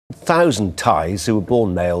1,000 Thais who were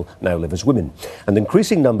born male now live as women, and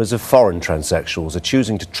increasing numbers of foreign transsexuals are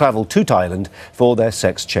choosing to travel to Thailand for their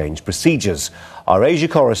sex change procedures. Our Asia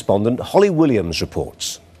correspondent Holly Williams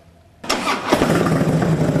reports.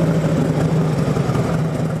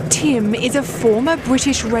 Tim is a former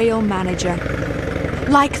British rail manager.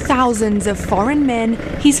 Like thousands of foreign men,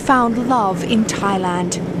 he's found love in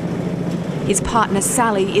Thailand. His partner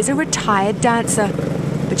Sally is a retired dancer,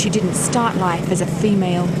 but she didn't start life as a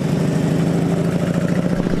female.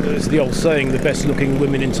 There's the old saying, the best-looking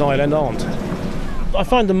women in Thailand aren't. I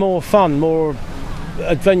find them more fun, more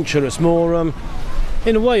adventurous, more,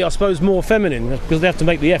 in a way, I suppose, more feminine, because they have to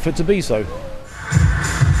make the effort to be so.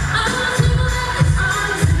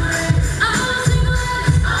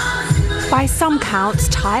 By some counts,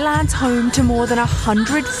 Thailand's home to more than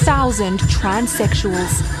 100,000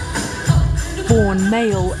 transsexuals. Born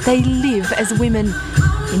male, they live as women.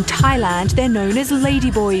 In Thailand, they're known as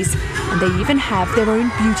ladyboys, and they even have their own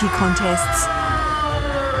beauty contests.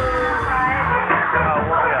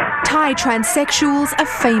 Thai transsexuals are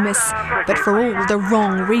famous, but for all the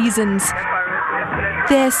wrong reasons.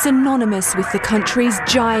 They're synonymous with the country's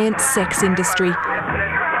giant sex industry.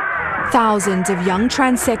 Thousands of young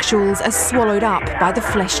transsexuals are swallowed up by the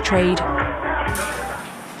flesh trade.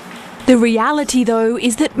 The reality, though,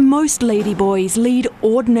 is that most ladyboys lead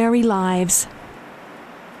ordinary lives.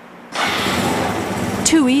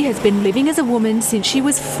 Tui has been living as a woman since she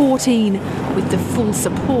was 14, with the full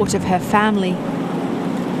support of her family.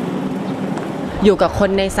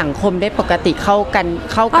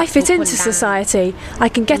 I fit into society. I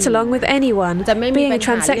can get along with anyone. Being a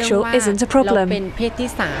transsexual isn't a problem.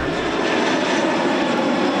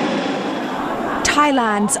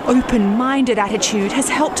 Thailand's open-minded attitude has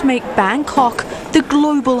helped make Bangkok the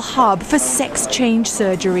global hub for sex change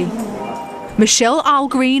surgery. Michelle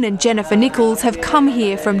Algreen and Jennifer Nichols have come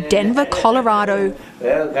here from Denver, Colorado.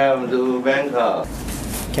 Welcome to Bangkok.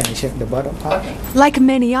 Can I check the bottom part? Like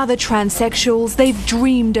many other transsexuals, they've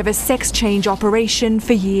dreamed of a sex change operation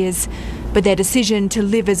for years. But their decision to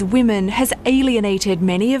live as women has alienated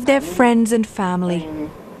many of their friends and family.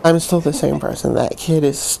 I'm still the same person. That kid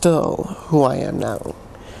is still who I am now.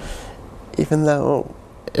 Even though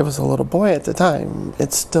it was a little boy at the time,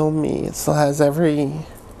 it's still me. It still has every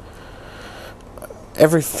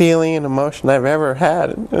feeling and emotion I've ever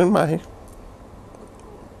had in my...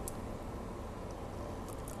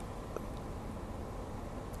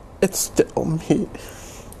 It's still me.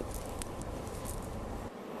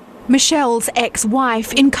 Michelle's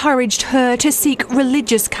ex-wife encouraged her to seek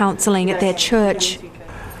religious counselling at their church.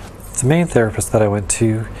 The main therapist that I went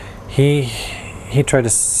to, he tried to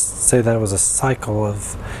say that it was a cycle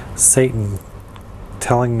of Satan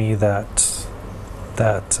telling me that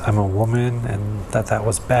I'm a woman and that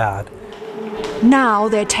was bad. Now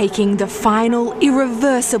they're taking the final,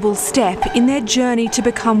 irreversible step in their journey to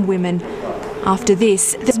become women. After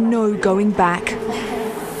this, there's no going back.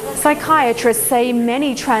 Psychiatrists say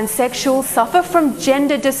many transsexuals suffer from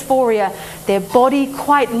gender dysphoria. Their body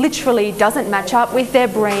quite literally doesn't match up with their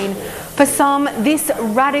brain. For some, this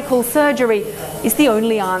radical surgery is the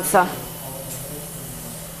only answer.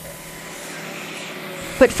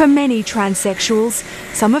 But for many transsexuals,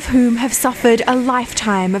 some of whom have suffered a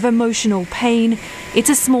lifetime of emotional pain,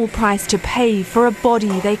 it's a small price to pay for a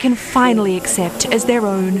body they can finally accept as their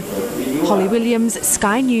own. Holly Williams,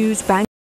 Sky News, Bangkok.